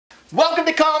Welcome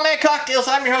to Calm Man Cocktails.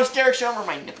 I'm your host, Derrick Schommer.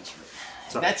 My nipples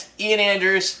hurt. And that's Ian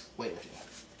Anders. Wait,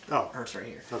 oh, hurts right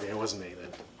here. Okay, it wasn't me then.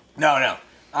 No.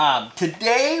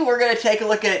 Today we're going to take a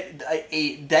look at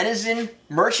a Denizen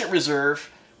Merchant Reserve,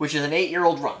 which is an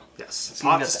 8-year-old rum. Yes, it's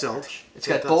hot distilled. It's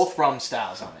got both rum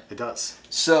styles on it. It does.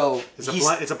 So it's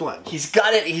a blend. He's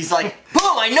got it. He's like,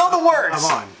 boom! I know the words.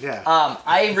 I'm on. Yeah.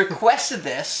 I requested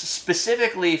this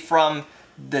specifically from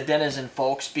the Denizen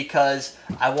folks because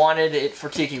I wanted it for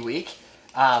Tiki Week.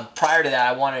 Prior to that,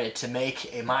 I wanted it to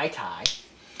make a Mai Tai.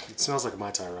 It smells like a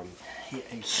Mai Tai rum. Yeah,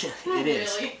 it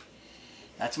is. Really?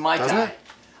 That's Mai Tai. Doesn't it?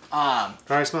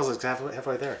 Probably smells like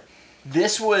halfway there.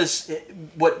 This was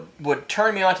what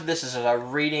turned me on to this is I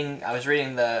was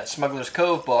reading the Smuggler's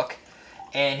Cove book,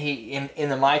 and he in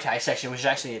the Mai Tai section, which is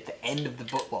actually at the end of the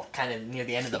book, well, kind of near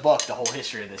the end of the book, the whole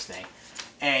history of this thing.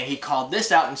 And he called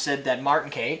this out and said that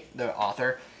Martin Kate, the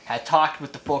author, had talked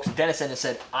with the folks at Denizen and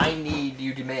said, I need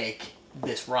you to make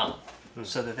this rum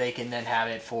so that they can then have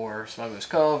it for Smuggler's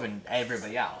Cove and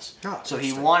everybody else. Oh, so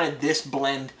he wanted this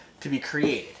blend to be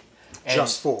created. And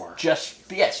yes, for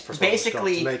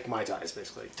basically to make Mai Tais,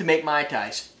 basically. To make Mai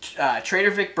Tais.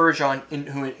 Trader Vic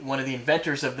Bergeron, one of the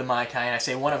inventors of the Mai Tai, and I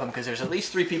say one of them because there's at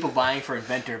least 3 people vying for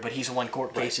inventor, but he's won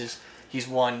court cases. He's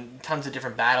won tons of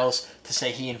different battles to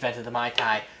say he invented the Mai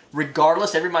Tai.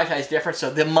 Regardless, every Mai Tai is different. So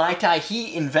the Mai Tai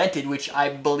he invented, which I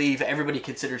believe everybody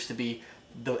considers to be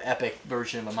the epic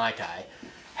version of a Mai Tai,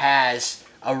 has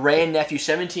a Ray and Nephew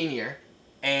 17-year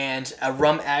and a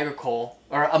rum agricole,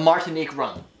 or a Martinique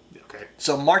rum. Okay.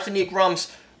 So Martinique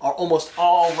rums are almost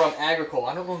all rum agricole.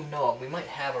 I don't know. We might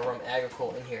have a rum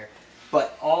agricole in here,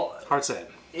 but all hard saying.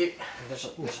 There's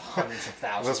hundreds of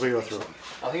thousands. Unless we go through them.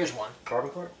 Oh, here's one.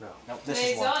 Carbon Court? No. No, this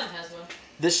is one. Maison has one.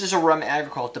 This is a rum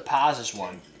agricole. DePaz is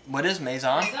one. What is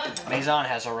Maison? Maison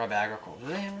has a rum agricole. Do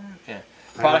they have one? Yeah.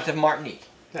 Product of Martinique.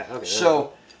 Yeah. Okay.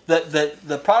 So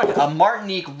the product, a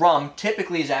Martinique rum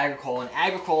typically is agricole, and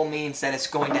agricole means that it's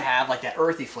going to have like that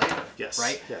earthy flavor. Yes.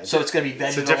 Right. Yeah, so it's going to be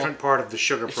vegetal. It's a different part of the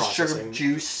sugar processing. It's sugar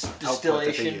juice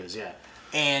distillation. That they use, yeah.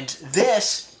 And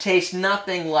this tastes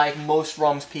nothing like most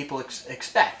rums people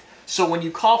expect. So when you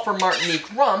call for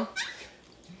Martinique rum,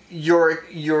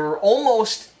 you're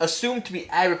almost assumed to be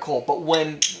agricole, but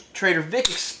when Trader Vic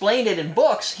explained it in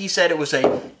books, he said it was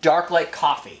a dark like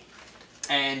coffee.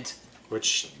 And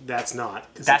which that's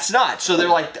not. That's not. So they're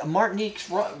like Martinique's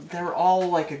rum, they're all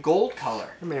like a gold color.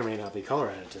 There may or may not be color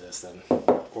added to this then.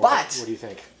 But what do you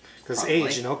think? Because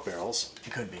aged in oak barrels.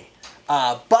 It could be.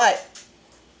 But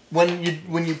when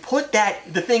you put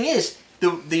that, the thing is,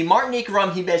 the Martinique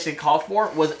rum he basically called for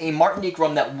was a Martinique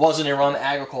rum that wasn't a rum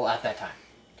agricole at that time.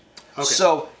 Okay.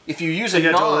 So if you use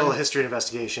you got a little history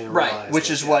investigation, and right, which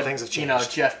is what things have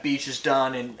changed. Jeff Beach has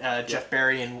done, and Jeff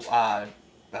Berry and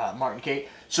Martin Kate.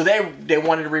 So they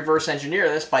wanted to reverse engineer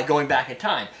this by going back in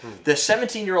time. The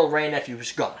 17-year-old Ray Nephew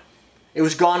was gone. It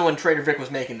was gone when Trader Vic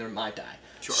was making their Mai Tai.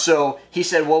 Sure. So he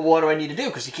said, well, what do I need to do?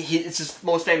 Because it's his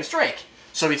most famous drink.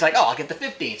 So he's like, oh, I'll get the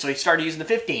 15. So he started using the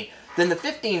 15. Then the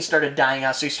 15 started dying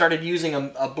out, so he started using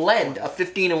a blend of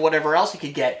 15 and whatever else he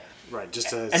could get. Right, just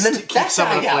to keep some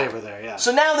of the flavor there, yeah.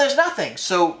 So now there's nothing.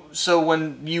 So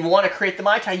when you want to create the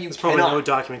Mai Tai, There's probably no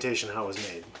documentation how it was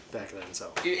made back then,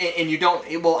 so. And you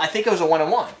don't, well, I think it was a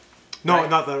 1-on-1. No, right?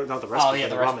 not the recipe,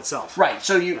 the rum itself. Right,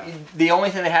 so the only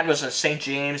thing they had was a St.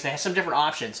 James. They had some different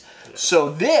options. Yeah.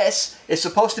 So this is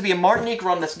supposed to be a Martinique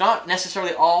rum that's not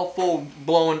necessarily all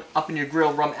full-blown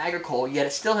up-in-your-grill rum agricole, yet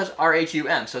it still has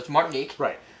RHUM, so it's Martinique.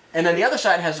 Right. And then the other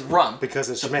side has rum. Because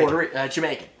it's Jamaican.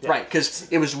 Jamaican, yeah. Right, because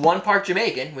it was 1 part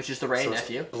Jamaican, which is the Ray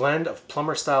Nephew. Blend of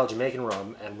plumber-style Jamaican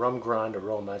rum and rum grand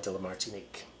aroma de la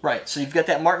Martinique. Right, so you've got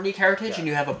that Martinique heritage, and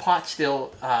you have a pot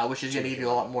still, which is going to give you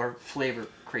a lot more flavor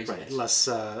craziness.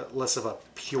 Right, less of a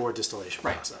pure distillation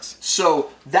process.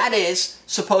 So that is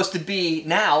supposed to be,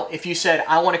 now, if you said,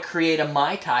 I want to create a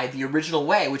Mai Tai the original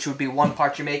way, which would be 1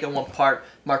 part Jamaican, 1 part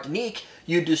Martinique,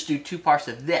 you'd just do 2 parts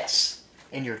of this.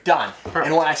 And you're done. Perfect.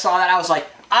 And when I saw that, I was like,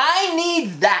 I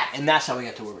need that. And that's how we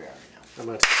get to where we are right now. I'm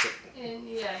going to taste it. And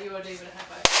yeah, you owe David a high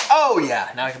five. Oh,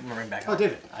 yeah. Now I can bring it back on. Oh,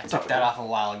 David. I took that off a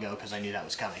while ago because I knew that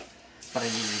was coming. But I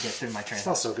needed to get through my train. It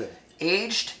smells so good.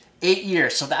 Aged 8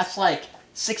 years. So that's like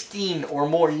 16 or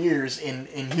more years in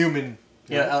human,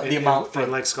 the amount. For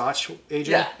like Scotch aging?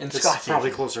 Yeah, in Scotch aging.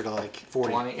 Probably closer to like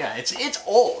 40. 20, yeah, it's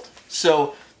old.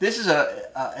 So this is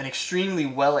an extremely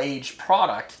well-aged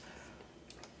product.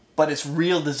 But its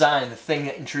real design, the thing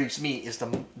that intrigues me, is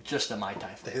just the Mai Tai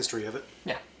thing. The history of it.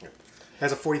 Yeah. It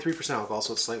has a 43% alcohol,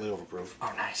 so it's slightly overproof.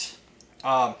 Oh, nice.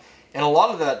 And a lot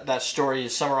of that story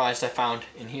is summarized, I found,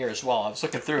 in here as well. I was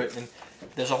looking through it, and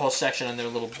There's a whole section in their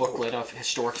little booklet of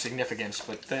historic significance,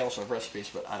 but they also have recipes,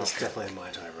 but I don't That's care. definitely a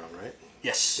Mai Tai rum, right?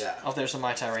 Yes. Yeah. Oh, there's a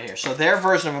Mai Tai right here. So their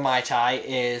version of a Mai Tai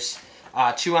is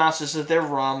 2 ounces of their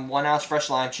rum, 1 ounce fresh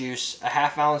lime juice, a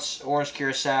 ½ ounce orange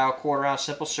curacao, 1/4 ounce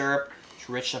simple syrup, it's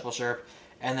rich simple syrup,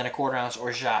 and then a 1/4 ounce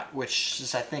orgeat, which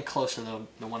is, I think, close to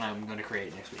the one I'm going to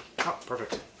create next week. Oh,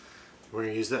 perfect. We're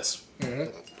going to use this.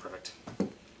 Perfect.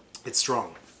 It's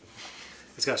strong.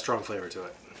 It's got a strong flavor to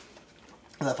it.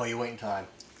 I love how you wait until I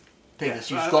take Yeah. this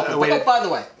huge gulp. wait. Oh, by the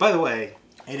way. By the way,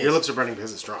 It your is. lips are burning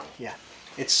because it's strong. Yeah.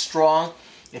 It's strong.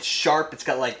 It's sharp. It's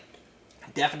got, like,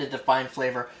 definite defined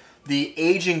flavor. The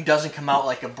aging doesn't come out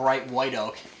like a bright white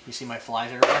oak. You see my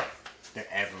flies everywhere? They're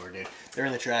everywhere, dude. They're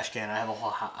in the trash can. I have a whole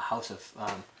house of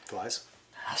Flies?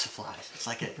 House of Flies. It's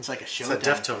like a show. It's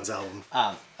a Deftones album.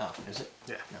 Oh, is it?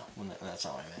 Yeah. No, well, that's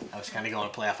not what I meant. I was kind of going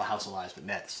to play off a House of Lies, but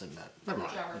that's Never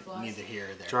mind. Jar of Flies. neither here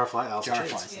or there. Jar of Flies? Alice in Jar of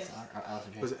Chains. Flies. Yes. Alice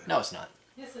in Chains. Was it? No, it's not.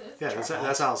 Yes, it is. Yeah,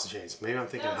 that's Alice in Chains. Maybe I'm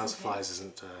thinking Alice in House of Flies Chains.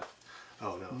 isn't...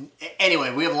 oh, no.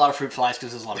 Anyway, we have a lot of fruit flies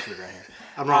because there's a lot of fruit right here.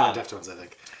 I'm wrong on Deftones, I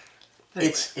think.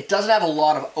 Anyway. It doesn't have a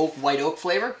lot of white oak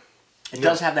flavor. It No.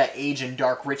 does have that age and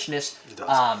dark richness. It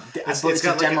does. It's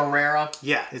got a like Demerara.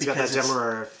 Yeah, it's got that because it's-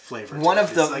 Demerara flavor. One to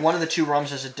of it. the It's like one of the 2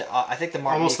 rums is I think the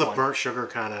Martinique almost the one. burnt sugar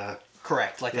kind of...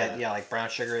 Correct, like that. Yeah. Yeah, like brown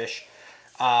sugar-ish.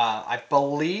 I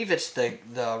believe it's the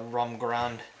rum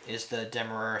grand is the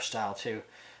Demerara style too.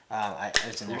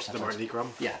 It's in there The sometimes. Martinique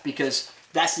rum? Yeah, because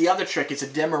that's the other trick. It's a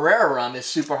Demerara rum is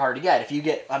super hard to get. If you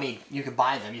get, I mean, you can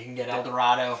buy them. You can get El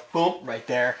Dorado, boom, right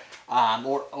there,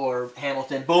 or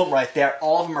Hamilton, boom, right there.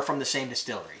 All of them are from the same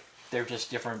distillery. They're just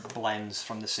different blends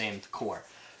from the same core.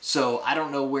 So I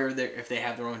don't know where they if they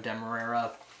have their own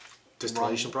Demerara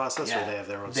Distillation rum. process, Yeah, or they have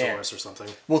their own there. source or something?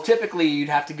 Well, typically you'd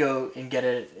have to go and get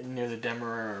it near the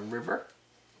Demerara River,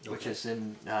 which is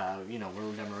in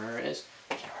where Demerara is.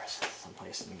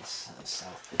 Someplace in the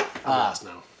south. I'm lost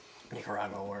now.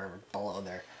 Nicaragua, wherever below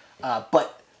there.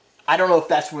 But I don't know if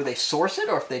that's where they source it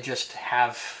or if they just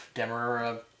have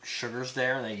Demerara sugars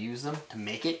there and they use them to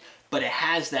make it. But it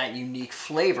has that unique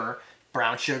flavor.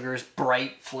 Brown sugars,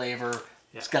 bright flavor.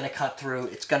 Yeah. It's going to cut through.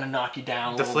 It's going to knock you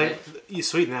down a The little flavor, bit. you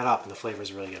sweeten that up, and the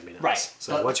flavor's really gonna be nice. Right.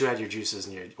 So But- once you add your juices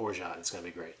and your orgeat, it's gonna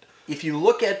be great. If you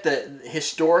look at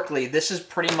historically, this is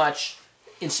pretty much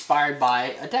inspired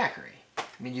by a daiquiri. I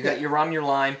mean, you got your rum, your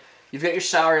lime, you've got your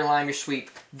sour, your lime, your sweet.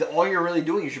 All you're really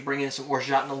doing is you're bringing in some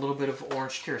orgeat and a little bit of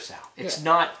orange curacao. It's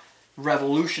not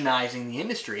revolutionizing the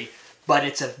industry, but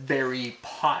it's a very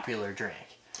popular drink.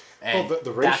 And Well,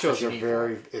 the that's what ratios you are need.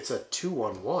 very... It's a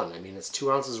 2-1-1. I mean, it's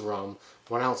 2 ounces rum,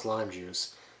 1 ounce lime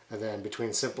juice, and then between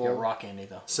You're simple rock candy,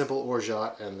 though.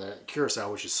 orgeat and the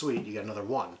curacao, which is sweet, you get another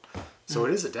 1. So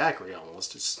it is a daiquiri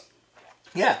almost. It's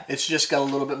Yeah, it's just got a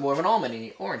little bit more of an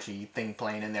almondy, orangey thing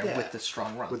playing in there Yeah. with the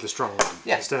strong rum. with the strong rum.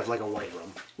 Yeah. Instead of like a white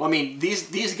rum. Well, I mean,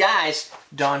 these guys,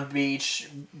 Don Beach,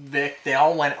 Vic, they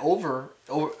all went over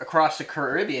across the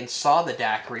Caribbean, saw the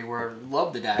daiquiri,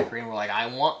 loved the daiquiri, and were like, I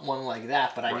want one like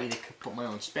that, but I need to put my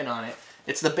own spin on it.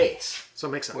 It's the base So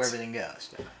it makes sense. where everything goes.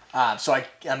 So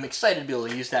I'm excited to be able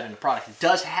to use that in the product. It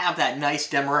does have that nice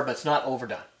Demerara, but it's not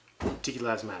overdone. Tiki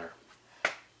Labs matter.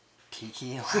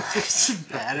 Tiki lives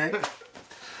matter.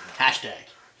 Hashtag.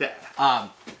 Yeah.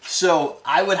 So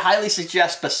I would highly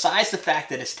suggest, besides the fact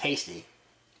that it's tasty,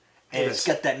 and It it's is.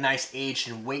 got that nice age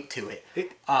and weight to it,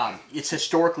 It- it's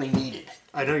historically needed.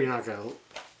 I know you're not going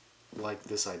to like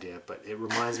this idea, but it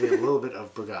reminds me a little bit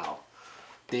of Brugal.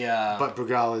 But But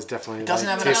Brugal is definitely... doesn't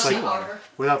have tastes enough like, seawater.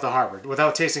 without the harbor.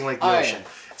 Without tasting like the Oh, yeah. ocean.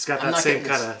 It's got I'm that not same getting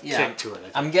kind of this- kick to it. I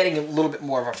think. I'm getting a little bit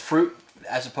more of a fruit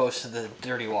as opposed to the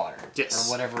dirty water. Yes.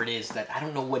 Or whatever it is that, I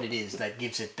don't know what it is that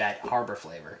gives it that harbor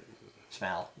flavor,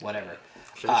 smell, whatever.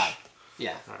 Fish?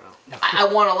 Yeah. I don't know. I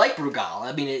want to like Brugal.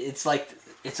 I mean, it's like,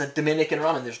 it's a Dominican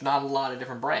rum and there's not a lot of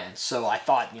different brands. So I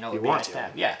thought, it You would be want nice to, to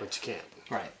have. Yeah. but you can't.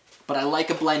 Right. But I like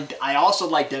a blend. I also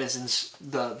like Denizen's,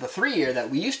 the 3-year that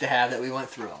we used to have that we went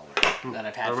through already, that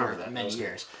I've had remember for that. That many was good.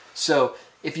 years. So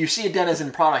if you see a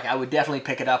Denizen product, I would definitely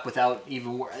pick it up without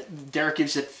even... Derrick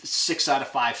gives it 6 out of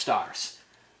 5 stars.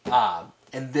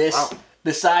 And this, Wow.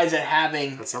 besides it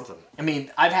having... That's something. I mean,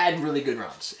 I've had really good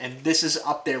rums, and this is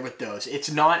up there with those.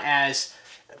 It's not as...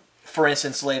 For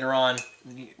instance, later on,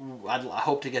 I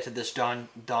hope to get to this Don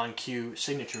Q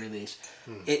signature release.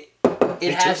 It Me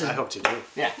has... too. I hope to do.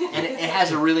 Yeah, and it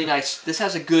has a really nice... This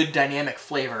has a good dynamic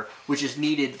flavor, which is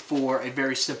needed for a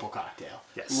very simple cocktail.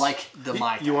 Yes. Like the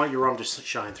Mai Tai. You want your rum to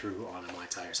shine through on a Mai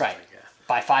Tai or something. Right. Yeah.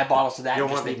 Buy 5 bottles of that You and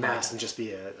don't just want to make be Mai masked Tai. and just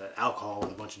be a alcohol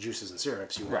with a bunch of juices and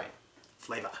syrups. You want Right.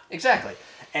 flavor. Exactly.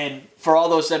 And for all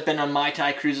those that have been on Mai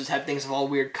Tai cruises, have things of all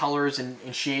weird colors and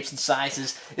shapes and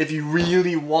sizes, if you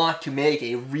really want to make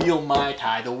a real Mai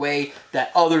Tai the way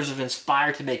that others have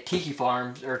inspired to make tiki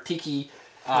farms or tiki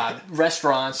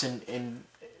restaurants and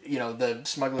you know, the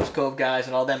Smuggler's Cove guys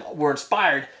and all them were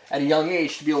inspired at a young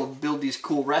age to be able to build these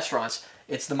cool restaurants,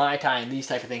 it's the Mai Tai and these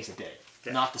type of things that did it.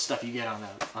 Yeah. Not the stuff you get on a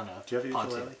Do you have a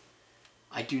ukulele?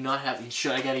 I do not have.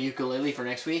 Should I get a ukulele for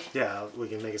next week? Yeah, we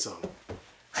can make a song.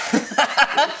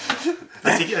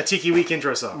 a Tiki Week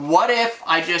intro song. What if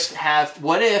I just have...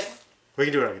 What if... We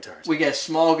can do it on guitars. We get a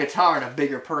small guitar and a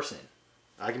bigger person.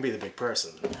 I can be the big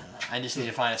person. I just need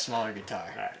to find a smaller guitar.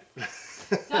 Alright.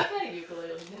 Doug had a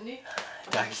ukulele, didn't he?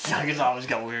 Doug has always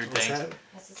got weird What's things. that?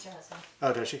 My sister has one.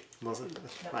 Oh, does she? Melissa?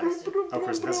 No, Nice. Oh,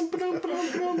 Kristen does.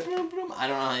 I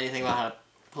don't know anything about how to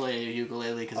play a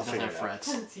ukulele because it doesn't have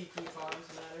frets. Tiki farms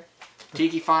matter.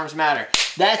 Tiki farms matter.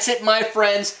 That's it, my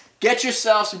friends. Get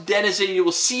yourself some Denizen. You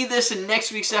will see this in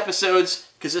next week's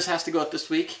episodes because this has to go out this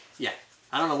week. Yeah.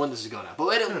 I don't know when this is going out,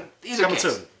 but it's coming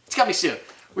soon. It's coming soon.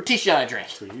 We're teaching you how to drink.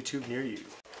 To a YouTube near you.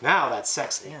 Now that's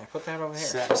sexy. Yeah, put that over here.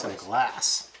 Sex in a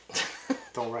glass.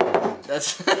 Don't recommend.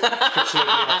 That's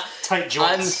tight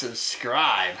joints.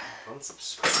 Unsubscribe.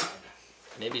 Unsubscribe.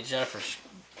 Maybe Jennifer's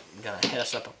gonna hit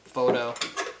us up a photo.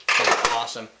 That'd be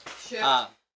awesome. Sure.